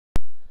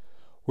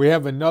We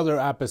have another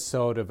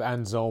episode of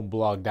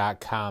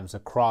EndZoneBlog.com's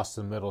Across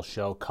the Middle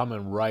show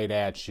coming right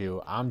at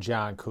you. I'm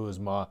John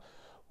Kuzma.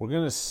 We're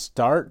going to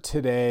start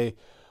today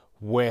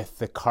with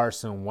the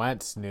Carson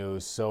Wentz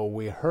news. So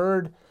we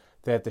heard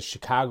that the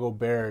Chicago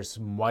Bears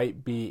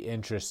might be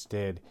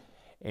interested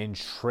in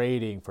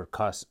trading for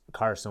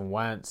Carson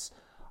Wentz.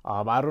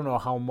 I don't know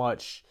how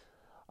much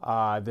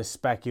this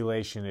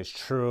speculation is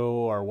true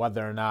or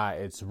whether or not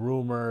it's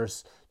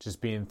rumors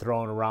just being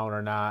thrown around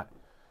or not.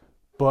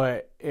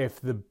 But if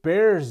the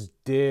Bears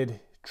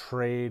did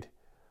trade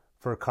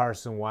for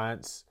Carson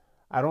Wentz,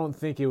 I don't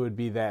think it would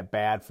be that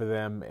bad for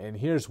them. And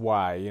here's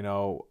why.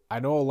 I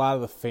know a lot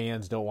of the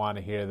fans don't want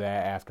to hear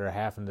that after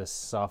having to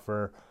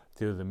suffer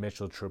through the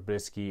Mitchell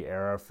Trubisky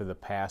era for the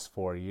past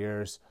 4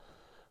 years.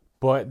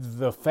 But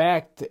the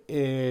fact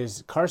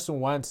is,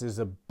 Carson Wentz is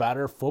a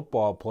better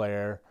football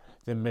player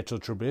than Mitchell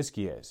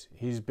Trubisky is.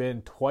 He's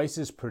been twice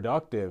as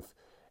productive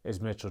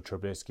as Mitchell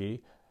Trubisky.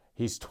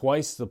 He's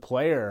twice the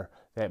player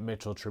that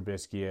Mitchell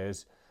Trubisky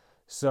is.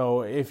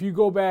 So if you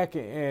go back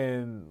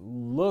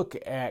and look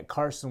at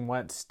Carson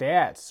Wentz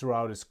stats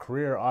throughout his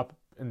career up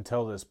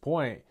until this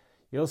point,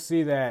 you'll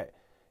see that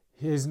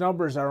his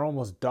numbers are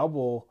almost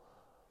double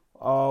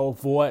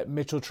of what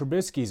Mitchell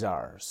Trubisky's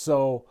are.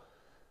 So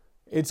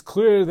it's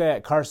clear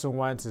that Carson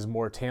Wentz is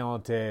more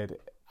talented.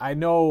 I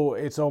know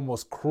it's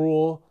almost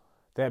cruel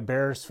that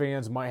Bears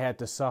fans might have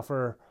to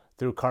suffer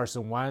through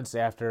Carson Wentz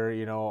after,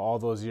 all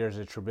those years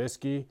of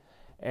Trubisky.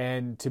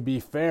 And to be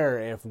fair,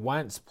 if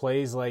Wentz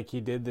plays like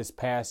he did this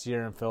past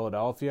year in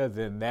Philadelphia,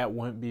 then that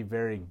wouldn't be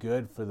very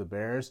good for the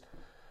Bears.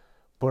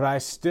 But I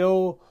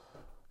still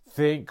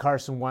think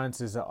Carson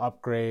Wentz is an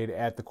upgrade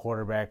at the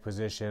quarterback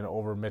position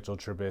over Mitchell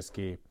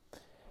Trubisky.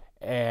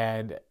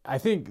 And I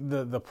think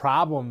the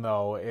problem,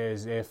 though,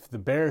 is if the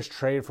Bears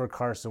trade for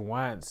Carson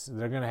Wentz,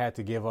 they're going to have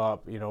to give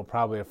up,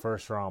 probably a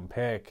first-round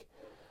pick.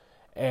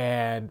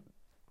 And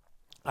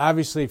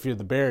obviously, if you're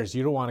the Bears,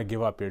 you don't want to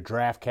give up your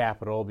draft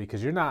capital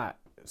because you're not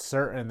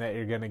certain that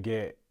you're going to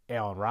get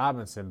Allen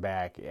Robinson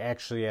back.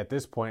 Actually, at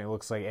this point, it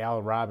looks like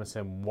Allen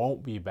Robinson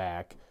won't be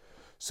back.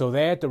 So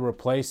they have to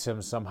replace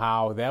him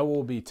somehow. That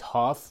will be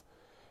tough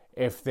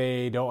if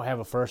they don't have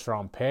a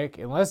first-round pick.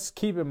 And let's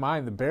keep in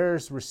mind, the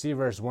Bears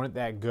receivers weren't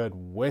that good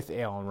with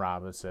Allen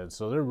Robinson,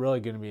 so they're really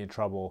going to be in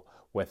trouble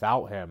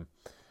without him.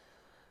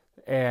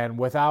 And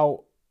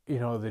without,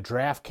 the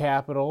draft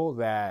capital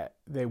that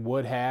they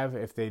would have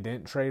if they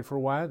didn't trade for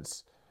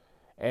Wentz,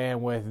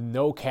 and with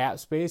no cap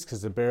space,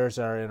 because the Bears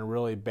are in a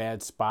really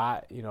bad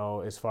spot,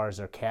 as far as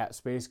their cap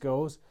space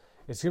goes,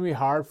 it's going to be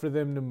hard for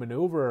them to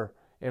maneuver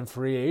in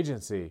free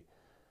agency.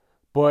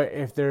 But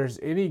if there's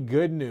any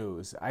good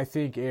news, I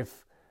think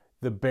if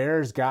the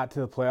Bears got to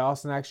the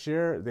playoffs next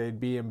year,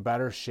 they'd be in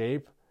better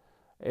shape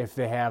if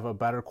they have a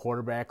better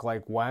quarterback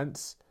like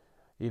Wentz,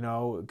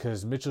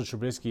 because Mitchell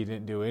Trubisky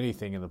didn't do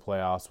anything in the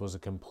playoffs, was a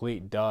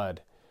complete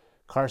dud.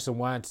 Carson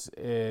Wentz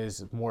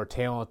is more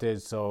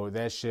talented, so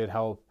that should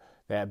help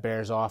that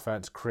Bears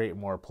offense create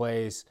more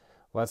plays.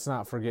 Let's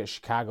not forget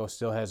Chicago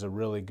still has a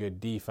really good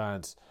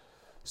defense.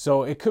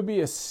 So it could be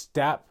a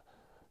step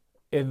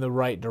in the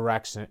right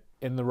direction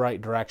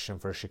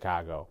for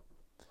Chicago.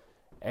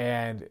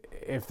 And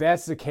if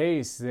that's the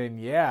case, then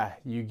yeah,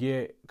 you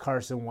get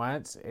Carson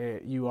Wentz,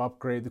 you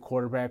upgrade the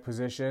quarterback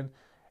position,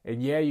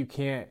 and yeah, you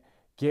can't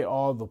get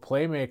all the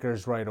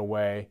playmakers right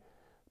away,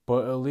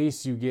 but at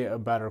least you get a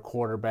better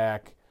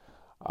quarterback.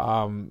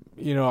 I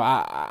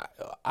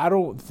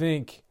don't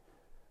think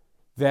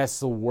that's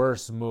the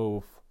worst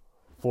move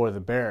for the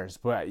Bears,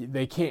 but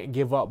they can't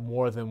give up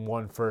more than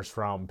one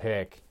first-round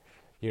pick.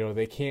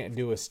 They can't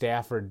do a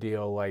Stafford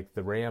deal like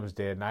the Rams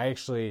did. And I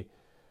actually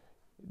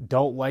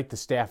don't like the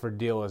Stafford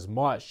deal as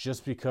much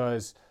just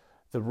because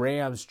the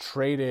Rams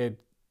traded,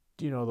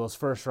 those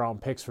first-round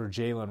picks for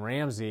Jalen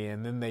Ramsey,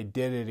 and then they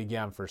did it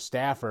again for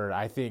Stafford.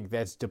 I think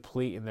that's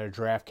depleting their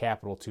draft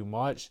capital too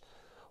much.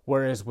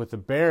 Whereas with the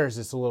Bears,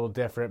 it's a little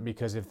different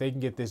because if they can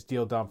get this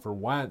deal done for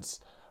Wentz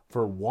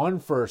for one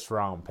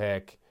first-round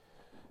pick,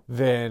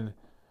 then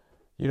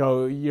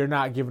you're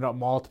not giving up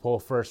multiple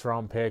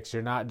first-round picks.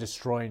 You're not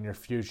destroying your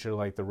future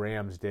like the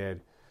Rams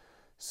did.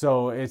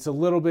 So it's a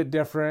little bit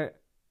different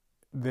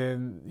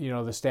than,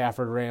 the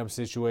Stafford-Rams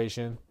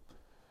situation.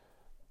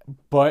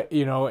 But,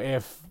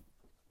 if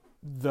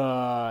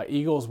the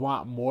Eagles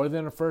want more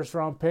than a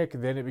first-round pick,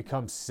 then it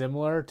becomes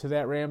similar to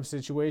that Rams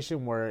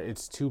situation where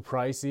it's too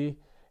pricey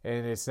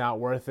and it's not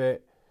worth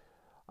it.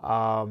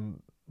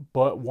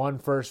 But one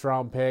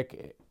first-round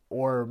pick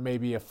or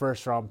maybe a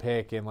first-round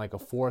pick and like a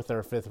fourth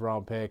or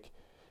fifth-round pick,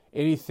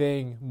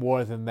 anything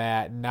more than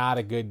that, not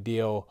a good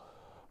deal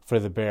for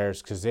the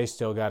Bears because they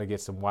still got to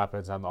get some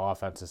weapons on the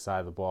offensive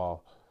side of the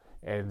ball,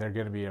 and they're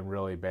going to be in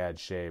really bad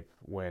shape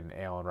when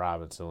Allen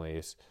Robinson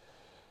leaves.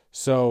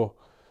 So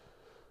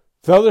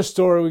the other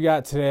story we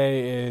got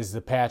today is the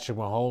Patrick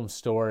Mahomes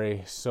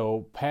story.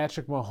 So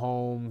Patrick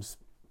Mahomes,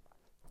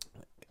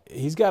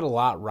 he's got a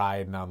lot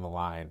riding on the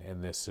line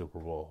in this Super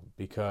Bowl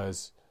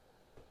because,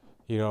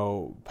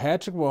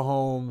 Patrick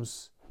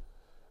Mahomes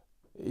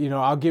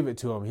I'll give it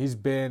to him. He's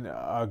been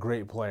a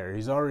great player.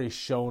 He's already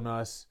shown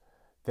us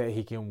that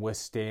he can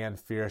withstand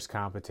fierce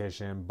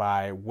competition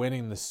by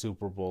winning the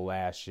Super Bowl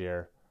last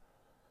year.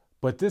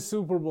 But this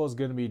Super Bowl is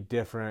going to be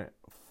different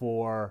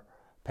for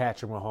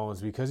Patrick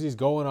Mahomes because he's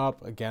going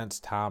up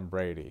against Tom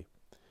Brady.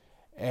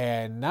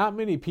 And not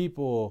many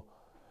people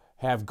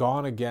have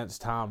gone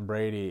against Tom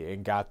Brady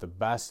and got the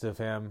best of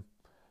him.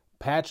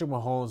 Patrick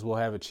Mahomes will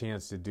have a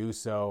chance to do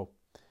so.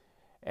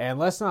 And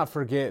let's not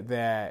forget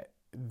that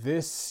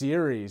this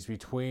series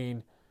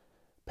between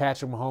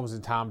Patrick Mahomes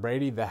and Tom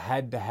Brady, the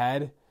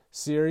head-to-head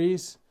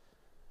series,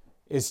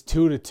 is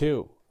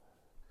 2-2.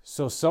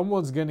 So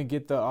someone's going to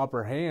get the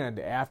upper hand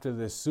after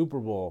this Super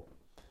Bowl.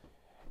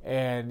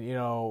 And,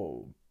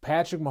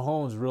 Patrick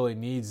Mahomes really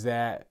needs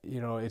that.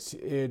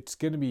 It's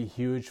going to be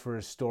huge for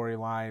his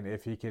storyline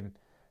if he can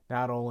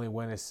not only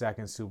win his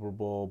second Super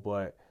Bowl,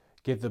 but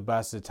get the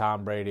best of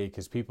Tom Brady,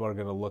 because people are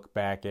going to look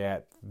back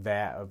at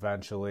that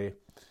eventually,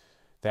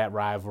 that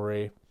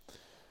rivalry.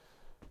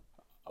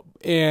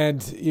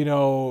 And,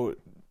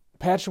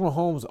 Patrick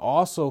Mahomes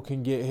also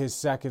can get his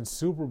second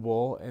Super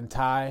Bowl and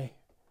tie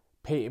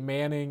Peyton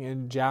Manning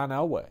and John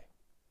Elway.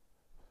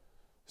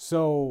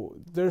 So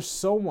there's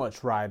so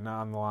much riding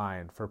on the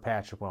line for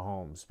Patrick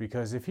Mahomes,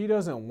 because if he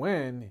doesn't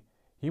win,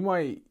 he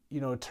might,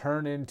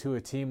 turn into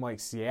a team like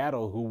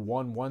Seattle, who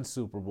won one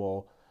Super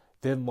Bowl,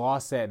 then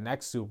lost that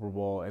next Super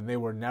Bowl, and they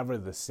were never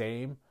the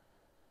same.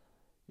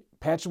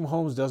 Patrick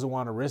Mahomes doesn't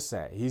want to risk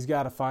that. He's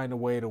got to find a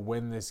way to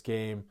win this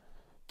game,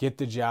 get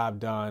the job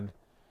done,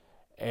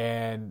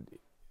 and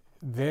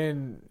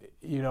then,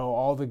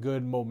 all the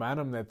good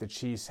momentum that the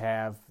Chiefs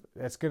have,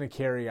 that's going to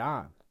carry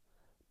on.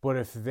 But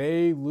if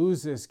they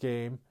lose this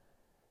game,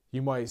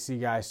 you might see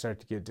guys start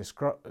to get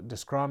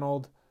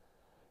disgruntled.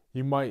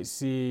 You might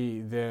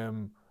see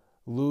them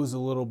lose a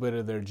little bit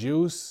of their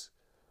juice.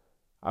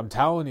 I'm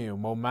telling you,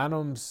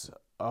 momentum's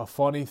a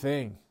funny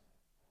thing.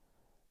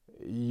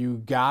 You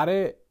got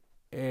it,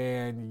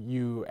 and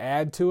you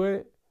add to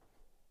it,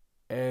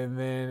 and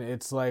then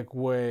it's like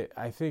what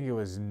I think it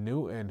was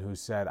Newton who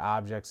said,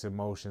 objects in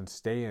motion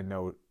stay in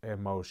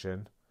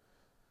motion.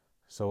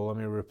 So let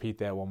me repeat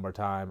that one more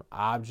time.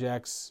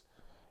 Objects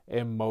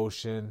in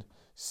motion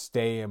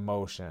stay in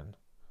motion.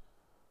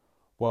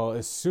 Well,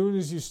 as soon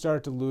as you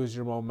start to lose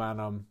your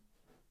momentum,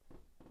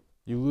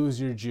 you lose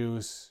your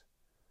juice,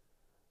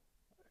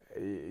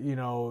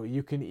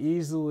 you can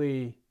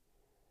easily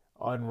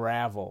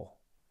unravel.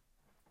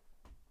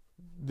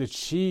 The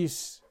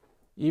Chiefs,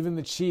 even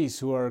the Chiefs,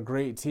 who are a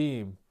great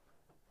team,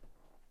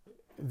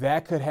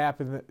 that could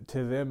happen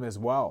to them as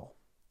well.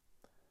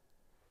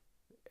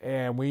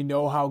 And we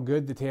know how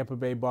good the Tampa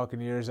Bay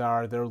Buccaneers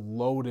are. They're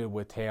loaded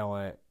with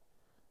talent.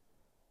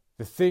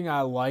 The thing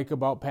I like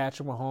about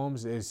Patrick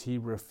Mahomes is he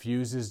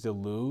refuses to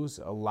lose,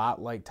 a lot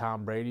like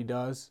Tom Brady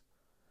does.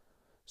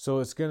 So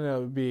it's going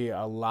to be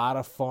a lot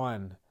of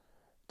fun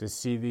to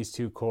see these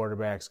two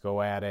quarterbacks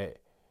go at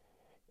it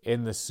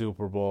in the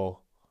Super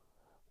Bowl.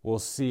 We'll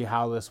see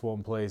how this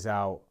one plays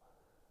out.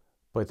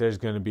 But there's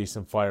going to be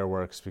some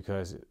fireworks,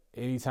 because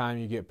anytime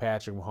you get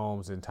Patrick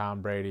Mahomes and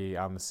Tom Brady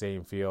on the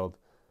same field,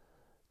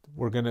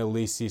 we're going to at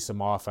least see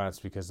some offense,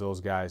 because those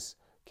guys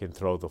can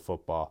throw the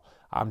football.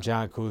 I'm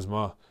John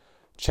Kuzma.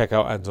 Check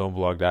out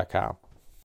EndZoneBlog.com.